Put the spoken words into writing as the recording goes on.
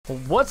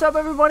What's up,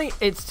 everybody?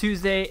 It's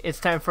Tuesday. It's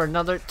time for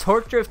another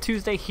Torque Drift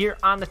Tuesday here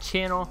on the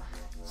channel.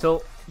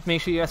 So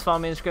make sure you guys follow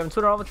me on Instagram and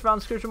Twitter, all which are found in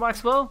the description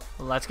box below.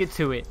 Let's get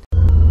to it.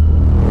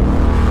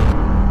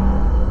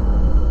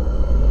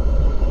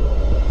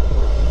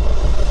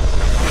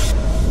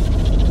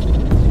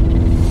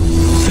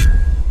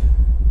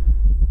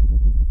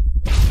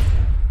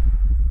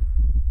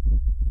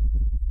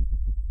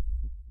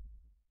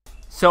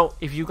 So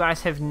if you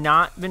guys have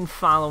not been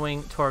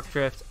following Torque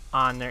Drift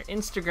on their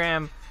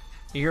Instagram,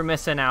 you're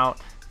missing out.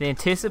 The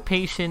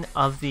anticipation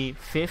of the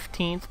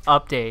 15th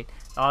update,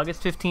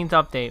 August 15th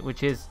update,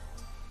 which is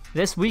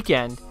this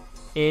weekend,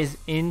 is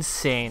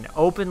insane.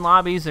 Open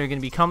lobbies are going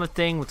to become a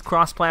thing with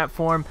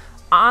cross-platform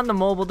on the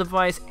mobile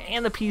device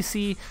and the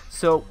PC.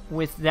 So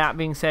with that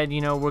being said,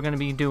 you know, we're going to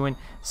be doing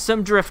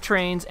some drift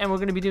trains and we're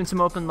going to be doing some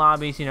open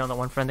lobbies, you know, the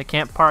one friend that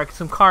can't park,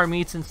 some car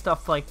meets and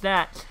stuff like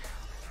that.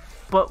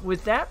 But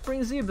with that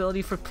brings the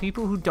ability for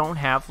people who don't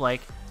have like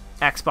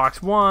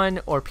Xbox One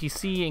or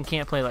PC and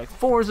can't play like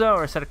Forza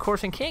or a set of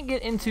course and can't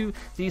get into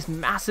these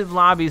massive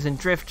lobbies and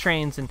drift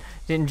trains and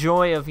the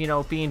joy of, you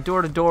know, being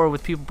door to door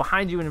with people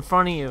behind you and in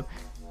front of you.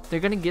 They're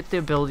going to get the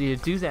ability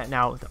to do that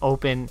now with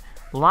open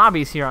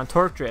lobbies here on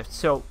Torque Drift.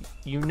 So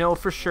you know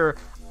for sure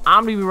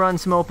I'm going to be running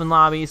some open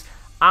lobbies.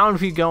 I'm going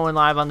to be going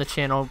live on the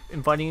channel,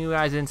 inviting you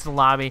guys into the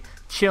lobby,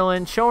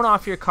 chilling, showing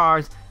off your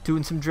cars,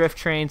 doing some drift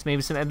trains,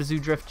 maybe some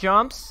Ebizu drift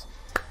jumps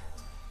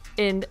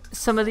in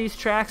some of these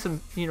tracks,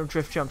 some, you know,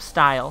 drift jump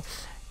style,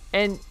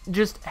 and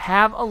just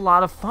have a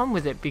lot of fun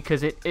with it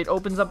because it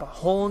opens up a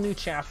whole new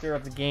chapter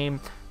of the game.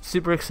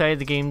 Super excited.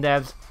 The game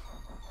devs,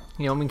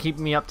 you know, been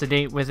keeping me up to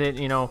date with it,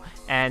 you know,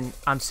 and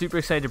I'm super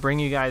excited to bring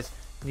you guys,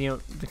 you know,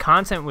 the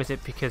content with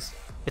it because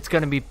it's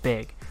going to be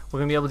big. We're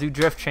going to be able to do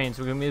drift trains.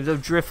 We're going to be able to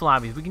do drift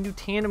lobbies. We can do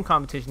tandem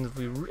competitions if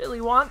we really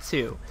want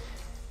to.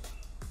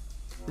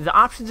 The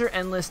options are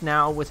endless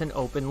now with an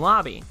open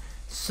lobby.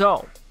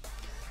 So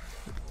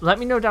let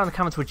me know down in the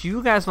comments what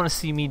you guys want to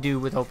see me do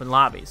with open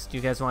lobbies. Do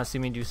you guys want to see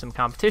me do some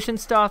competition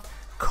stuff,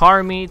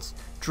 car meets,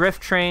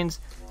 drift trains,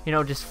 you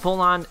know, just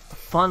full-on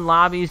fun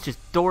lobbies, just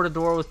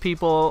door-to-door with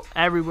people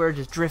everywhere,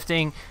 just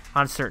drifting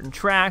on certain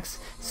tracks,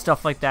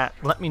 stuff like that?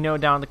 Let me know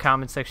down in the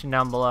comment section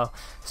down below.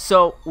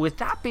 So with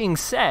that being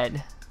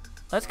said,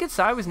 let's get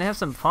sideways and have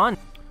some fun.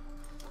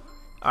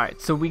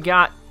 Alright, so we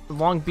got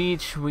Long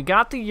Beach, we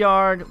got the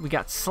yard, we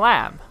got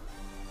slab,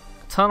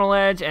 tunnel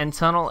edge, and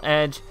tunnel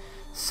edge.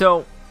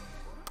 So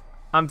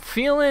I'm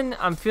feeling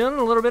a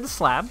little bit of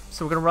slab,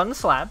 so we're gonna run the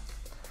slab,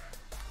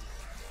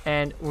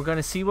 and we're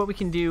gonna see what we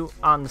can do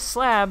on the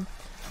slab.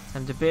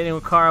 I'm debating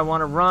what car I want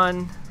to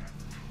run.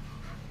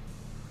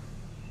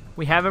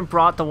 We haven't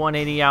brought the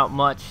 180 out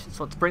much,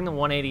 so let's bring the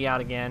 180 out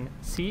again.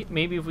 See,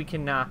 maybe if we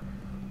can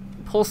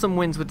pull some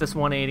wins with this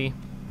 180.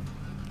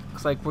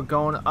 Looks like we're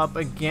going up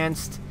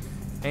against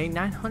a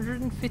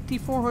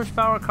 954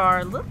 horsepower car,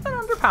 a little bit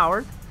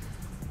underpowered.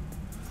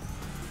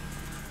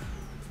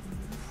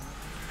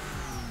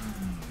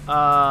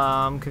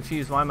 I'm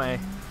confused. Why am I?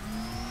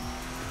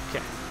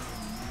 Okay.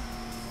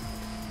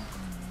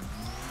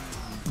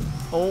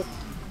 Oh,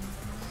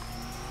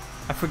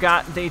 I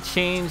forgot they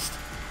changed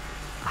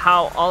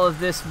how all of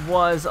this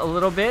was a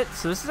little bit.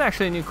 So this is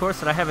actually a new course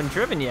that I haven't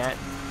driven yet.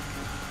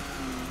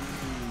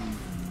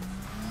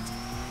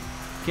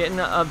 Getting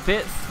a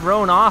bit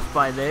thrown off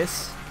by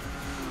this.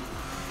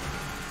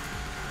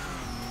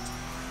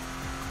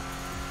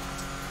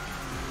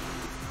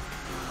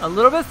 A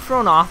little bit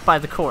thrown off by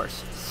the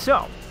course.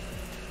 So,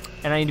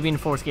 and I need to be in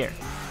fourth gear.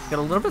 Got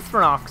a little bit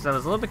thrown off because I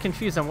was a little bit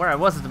confused on where I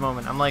was at the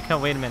moment. I'm like, oh,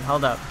 wait a minute,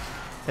 hold up.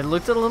 It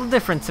looked a little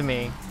different to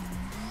me.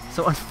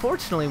 So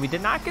unfortunately, we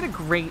did not get a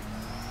great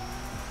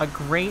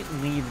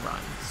lead run.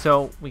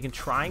 So we can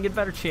try and get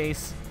better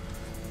chase.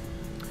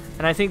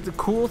 And I think the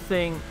cool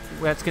thing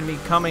that's going to be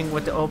coming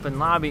with the open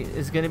lobby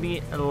is going to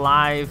be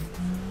live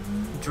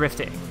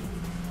drifting.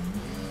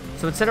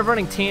 So instead of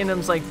running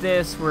tandems like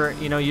this, where,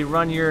 you know, you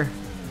run your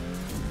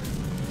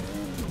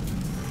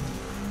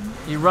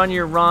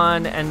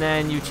run and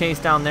then you chase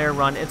down their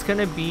run, it's going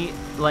to be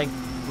like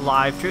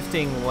live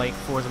drifting like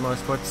Forza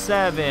Motorsport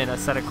 7, a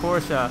set of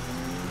Corsa.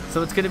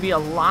 So it's going to be a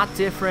lot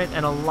different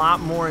and a lot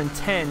more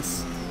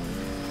intense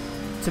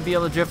to be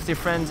able to drift with your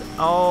friends.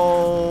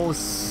 Oh,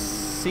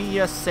 see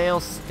ya, sail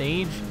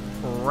stage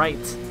right.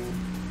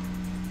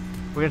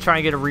 We're going to try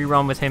and get a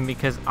rerun with him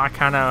because I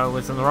kind of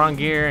was in the wrong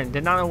gear and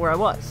did not know where I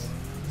was.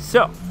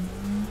 So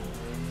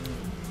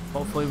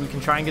hopefully we can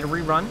try and get a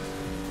rerun.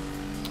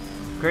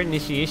 Great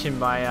initiation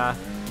by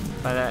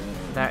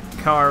that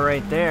car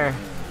right there.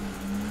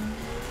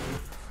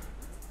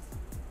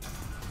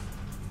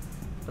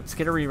 Let's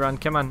get a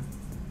rerun. Come on.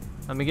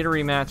 Let me get a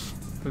rematch.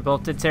 We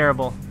both did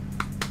terrible.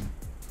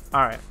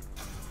 Alright.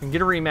 We can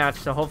get a rematch,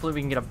 so hopefully we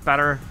can get a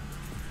better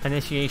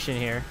initiation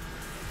here.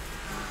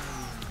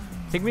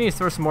 I think we need to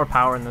throw some more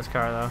power in this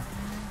car, though.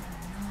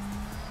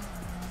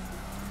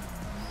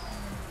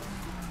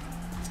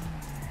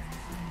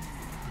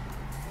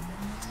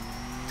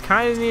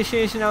 Kind of the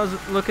initiation I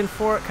was looking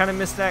for. Kind of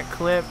missed that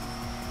clip.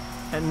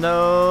 And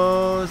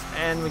those,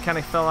 and we kind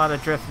of fell out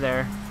of drift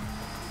there.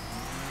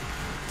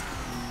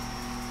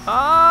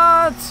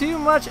 Ah, too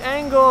much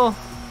angle.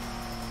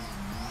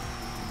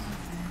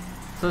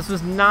 So this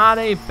was not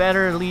a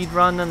better lead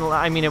run than the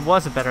I mean, it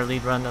was a better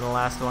lead run than the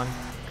last one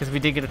because we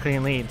did get a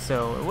clean lead,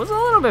 so it was a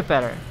little bit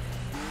better.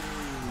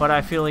 But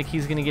I feel like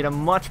he's gonna get a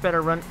much better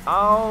run.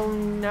 Oh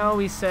no,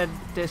 he said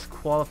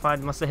disqualified.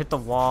 Must have hit the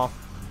wall,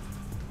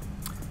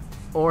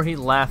 or he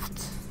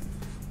left.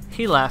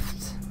 He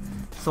left.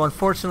 So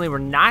unfortunately, we're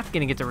not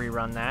gonna get to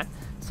rerun that.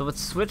 So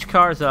let's switch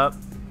cars up.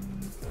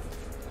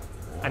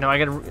 I know I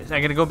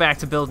gotta go back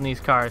to building these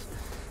cars.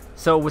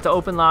 So with the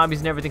open lobbies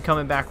and everything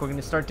coming back, we're going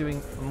to start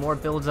doing more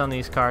builds on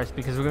these cars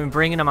because we're going to be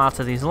bringing them out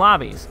to these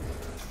lobbies.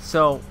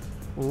 So,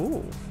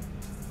 ooh,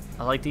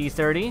 I like the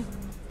E30.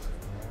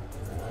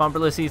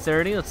 Bumperless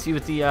E30. Let's see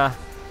what the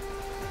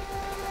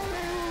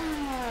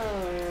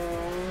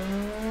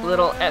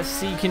little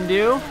FC can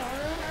do.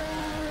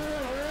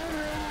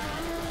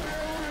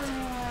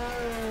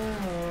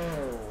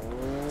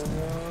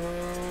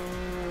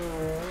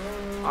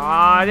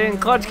 Ah, I didn't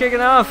clutch kick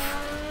enough.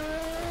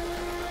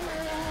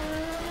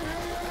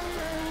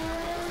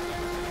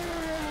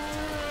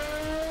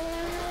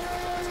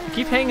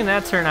 Keep hanging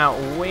that turn out,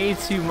 way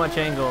too much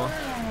angle.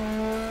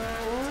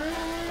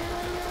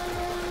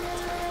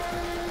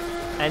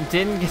 And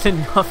didn't get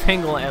enough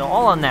angle at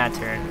all on that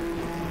turn.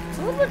 It's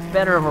a little bit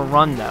better of a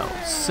run though.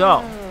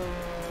 So,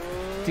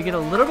 to get a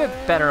little bit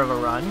better of a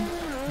run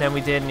than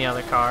we did in the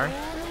other car.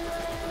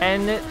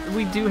 And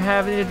we do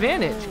have an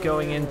advantage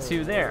going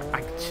into there.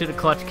 I should have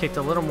clutch kicked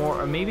a little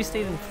more, or maybe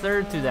stayed in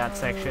third through that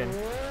section,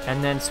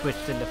 and then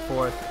switched into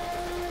fourth.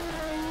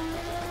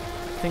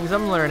 Things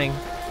I'm learning.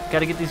 Got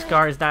to get these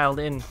cars dialed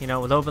in. You know,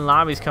 with open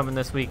lobbies coming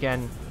this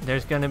weekend,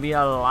 there's going to be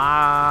a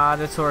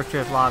lot of torque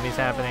drift lobbies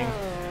happening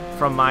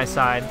from my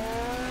side.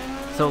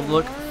 So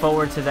look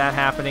forward to that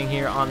happening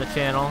here on the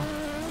channel.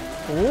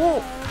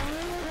 Ooh.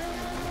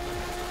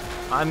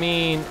 I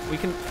mean, we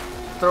can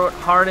throw it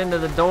hard into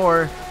the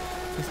door.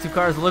 These two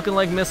cars looking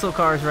like missile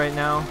cars right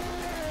now.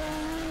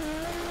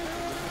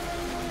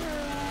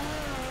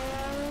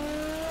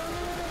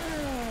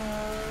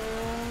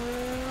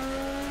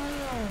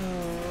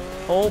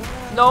 Oh,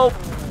 nope.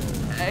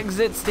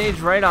 Exit stage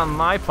right on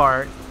my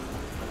part.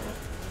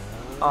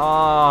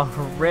 Oh,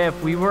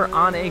 rip. We were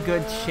on a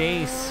good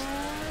chase.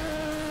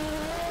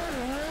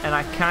 And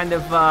I kind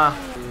of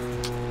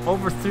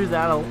overthrew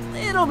that a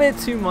little bit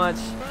too much.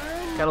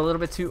 Got a little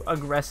bit too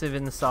aggressive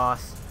in the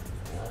sauce.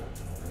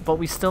 But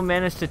we still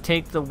managed to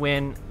take the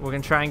win. We're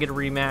going to try and get a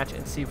rematch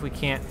and see if we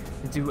can't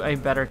do a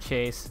better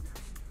chase.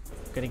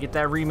 Going to get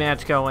that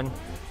rematch going.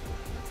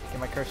 Get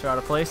my cursor out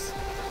of place.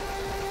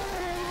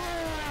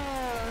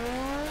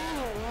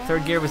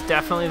 Third gear was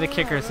definitely the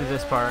kicker through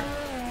this part.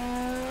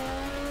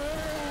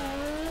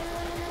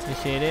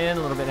 Initiate in,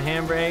 a little bit of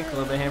handbrake, a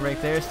little bit of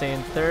handbrake there, stay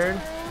in third.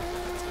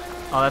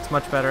 Oh, that's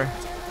much better.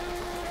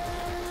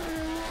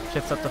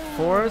 Shifts up to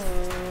fourth.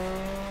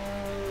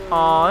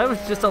 Oh, that was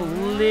just a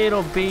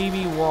little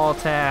baby wall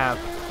tap.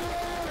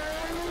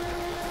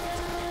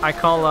 I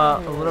call a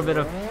little bit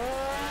of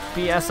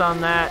BS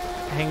on that,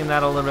 hanging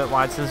that a little bit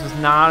wide, so this was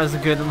not as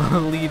good a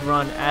lead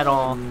run at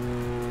all.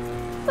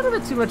 A little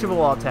bit too much of a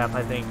wall tap,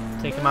 I think,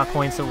 taking my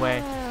points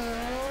away.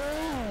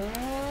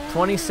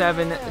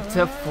 27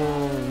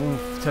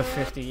 to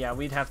 50. Yeah,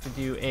 we'd have to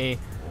do a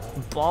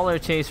baller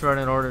chase run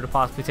in order to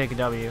possibly take a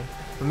W.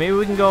 But maybe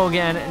we can go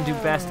again and do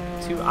best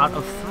 2 out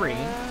of 3.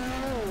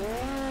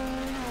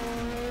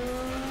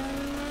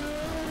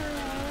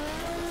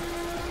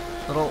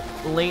 Little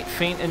late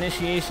feint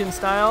initiation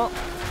style.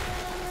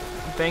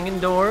 Banging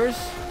doors.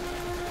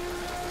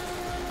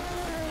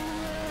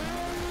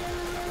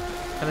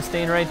 Kind of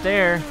staying right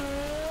there.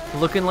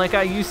 Looking like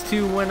I used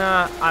to when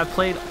I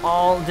played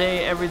all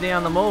day, every day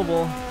on the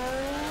mobile.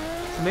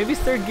 So maybe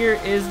third gear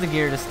is the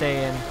gear to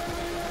stay in.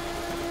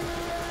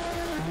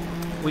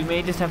 We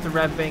may just have to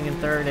rev bang in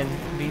third and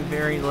be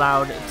very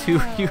loud to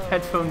you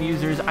headphone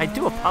users. I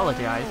do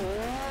apologize.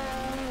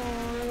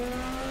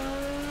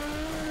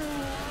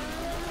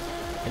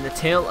 And the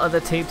tail of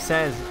the tape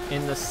says,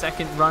 in the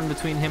second run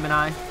between him and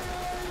I,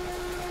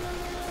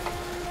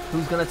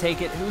 who's going to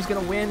take it? Who's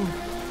going to win?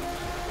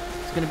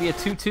 It's going to be a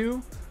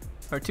 2-2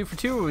 or 2 for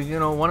 2, or we're going to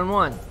go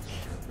 1-1.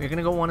 We're going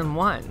to go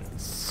 1-1.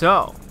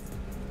 So,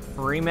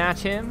 rematch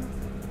him.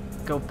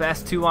 Go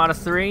best 2 out of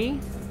 3.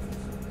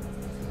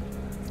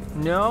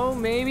 No,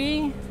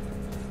 maybe?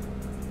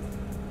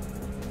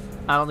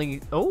 I don't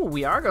think... Oh,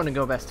 we are going to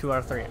go best 2 out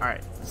of 3.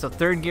 Alright, so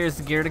third gear is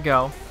the gear to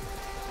go.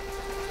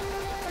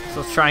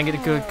 So let's try and get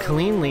a good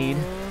clean lead.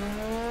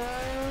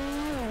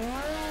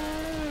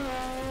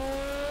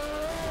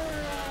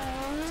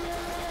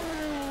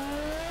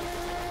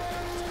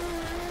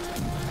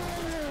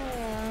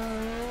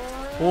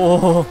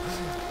 Oh,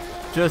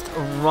 just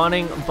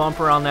running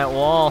bumper on that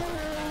wall.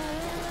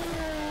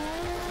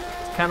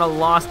 Kind of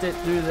lost it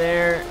through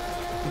there.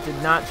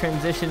 Did not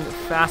transition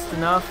fast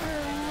enough.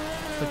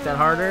 Took that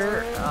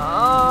harder.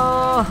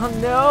 Oh,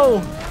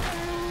 no.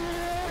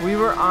 We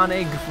were on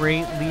a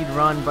great lead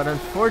run, but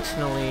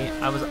unfortunately,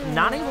 I was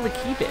not able to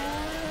keep it.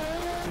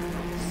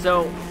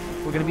 So,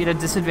 we're going to be at a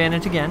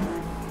disadvantage again.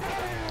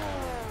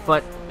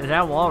 But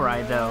that wall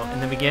ride, though, in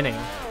the beginning.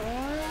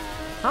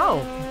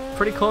 Oh,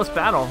 pretty close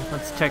battle.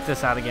 Let's check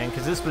this out again,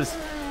 because this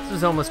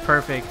was almost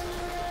perfect.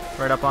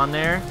 Right up on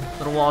there.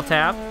 Little wall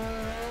tap.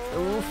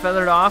 Ooh,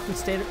 feathered off and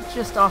stayed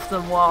just off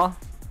the wall.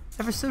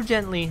 Ever so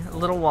gently, a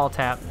little wall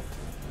tap.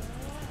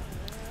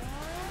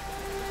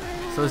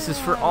 So this is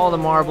for all the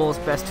marbles.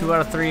 Best 2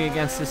 out of 3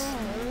 against this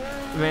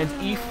man's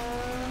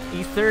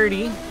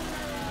E30.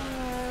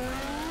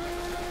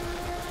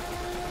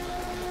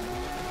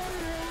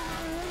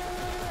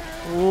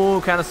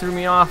 Ooh, kind of threw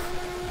me off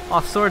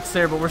sorts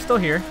there, but we're still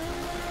here.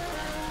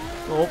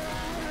 Oh,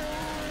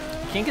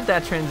 can't get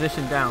that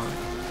transition down.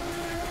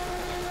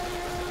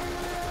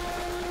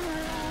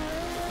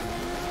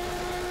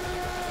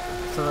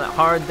 So that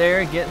hard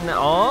there, getting the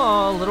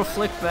a little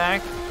flick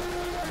back.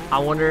 I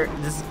wonder,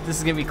 this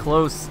is gonna be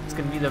close. It's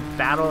gonna be the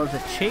battle of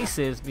the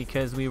chases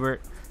because we were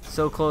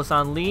so close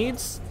on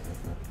leads,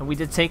 and we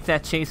did take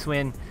that chase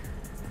win.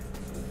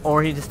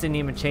 Or he just didn't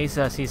even chase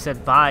us. He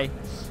said bye.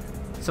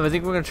 So I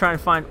think we're gonna try and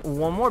find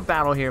one more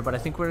battle here, but I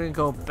think we're gonna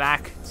go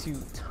back to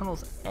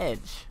Tunnel's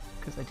Edge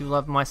because I do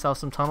love myself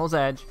some Tunnel's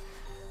Edge.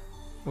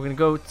 We're gonna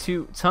go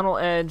to Tunnel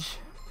Edge.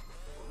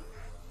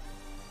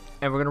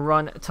 And we're going to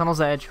run Tunnel's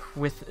Edge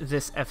with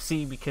this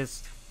FC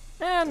because,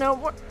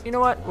 no, you know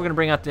what? We're going to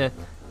bring out the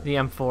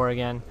M4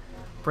 again.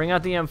 Bring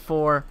out the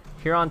M4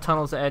 here on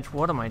Tunnel's Edge.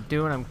 What am I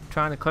doing? I'm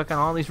trying to click on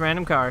all these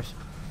random cars.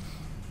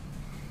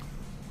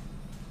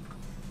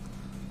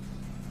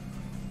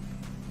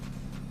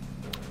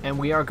 And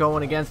we are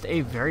going against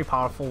a very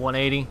powerful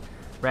 180.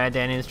 Rad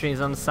Dan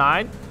Industries on the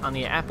side, on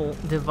the Apple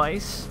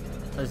device.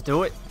 Let's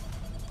do it.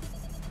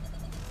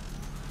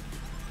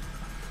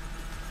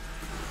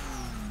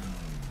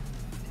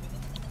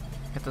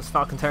 Get those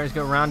Falcon tires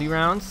go roundy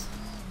rounds.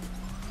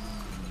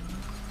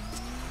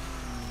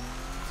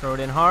 Throw it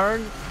in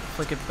hard,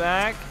 flick it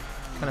back,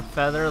 kind of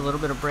feather, a little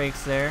bit of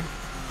brakes there.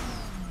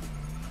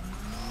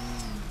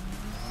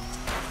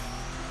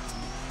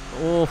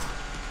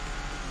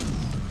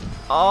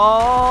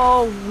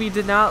 Oh, we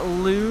did not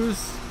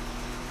lose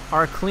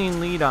our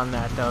clean lead on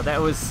that though. That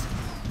was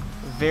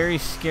very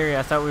scary.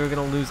 I thought we were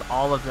going to lose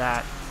all of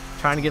that.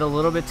 Trying to get a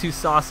little bit too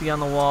saucy on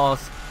the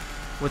walls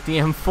with the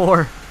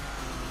M4.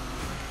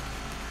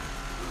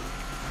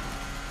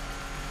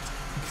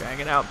 Drag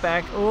it out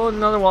back. Oh,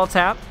 another wall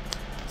tap.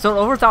 So an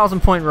over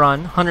 1,000 point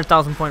run,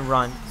 100,000 point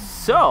run.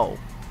 So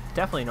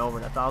definitely an over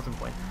 1,000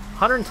 point.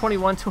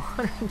 121 to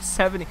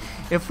 170.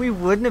 If we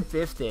wouldn't have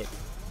biffed it,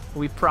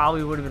 we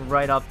probably would have been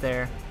right up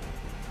there.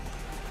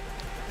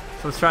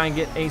 So let's try and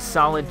get a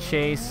solid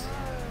chase.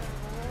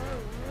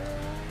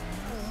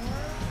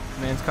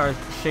 Man's car is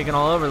shaking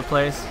all over the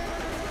place.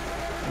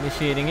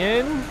 Initiating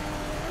in.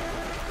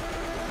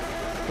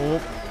 Oh,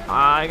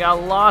 I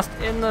got lost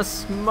in the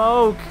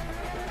smoke.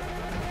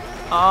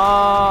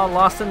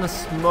 Lost in the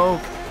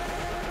smoke.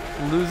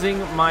 Losing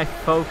my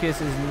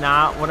focus is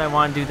not what I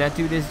want to do. That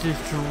dude is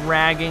just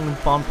dragging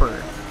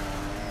bumper.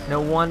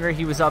 No wonder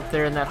he was up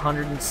there in that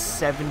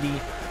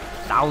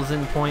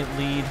 170,000 point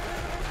lead.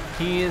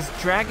 He is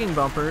dragging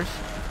bumpers,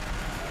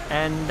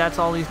 and that's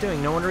all he's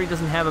doing. No wonder he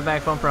doesn't have a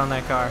back bumper on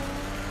that car.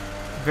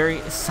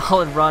 Very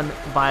solid run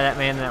by that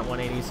man in that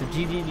 180. So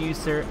GG to you,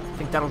 sir. I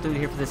think that'll do it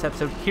here for this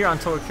episode here on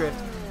Torque Drift.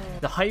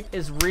 The hype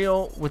is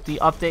real with the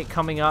update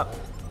coming up.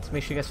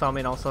 Make sure you guys follow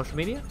me on all social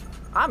media.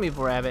 I'm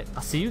EvlRabbit.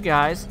 I'll see you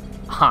guys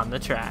on the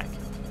track.